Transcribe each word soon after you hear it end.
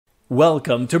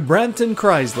Welcome to Brampton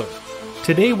Chrysler.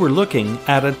 Today we're looking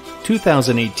at a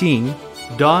 2018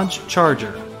 Dodge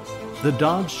Charger. The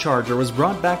Dodge Charger was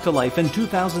brought back to life in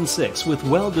 2006 with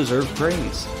well-deserved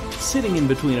praise. Sitting in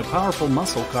between a powerful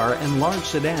muscle car and large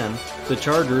sedan, the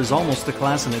Charger is almost a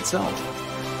class in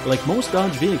itself. Like most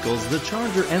Dodge vehicles, the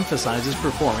Charger emphasizes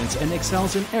performance and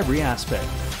excels in every aspect.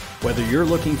 Whether you're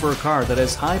looking for a car that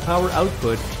has high power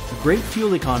output, great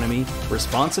fuel economy,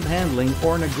 responsive handling,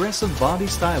 or an aggressive body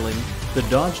styling, the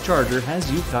Dodge Charger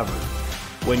has you covered.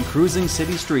 When cruising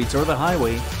city streets or the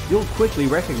highway, you'll quickly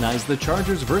recognize the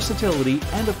Charger's versatility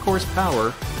and of course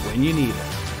power when you need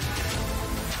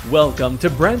it. Welcome to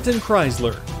Brampton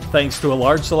Chrysler. Thanks to a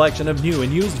large selection of new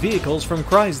and used vehicles from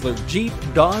Chrysler, Jeep,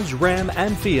 Dodge, Ram,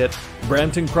 and Fiat,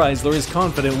 Brampton Chrysler is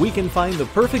confident we can find the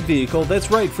perfect vehicle that's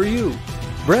right for you.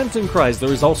 Brampton Chrysler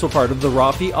is also part of the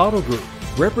Rafi Auto Group,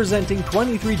 representing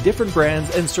 23 different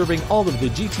brands and serving all of the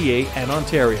GTA and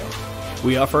Ontario.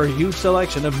 We offer a huge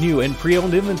selection of new and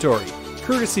pre-owned inventory,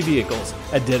 courtesy vehicles,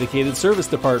 a dedicated service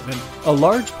department, a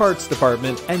large parts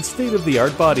department, and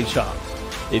state-of-the-art body shop.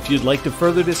 If you'd like to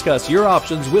further discuss your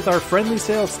options with our friendly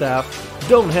sales staff,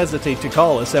 don't hesitate to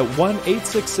call us at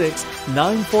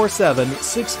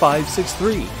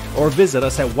 1-866-947-6563 or visit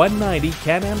us at 190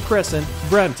 Can-Am Crescent,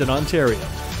 Brampton, Ontario.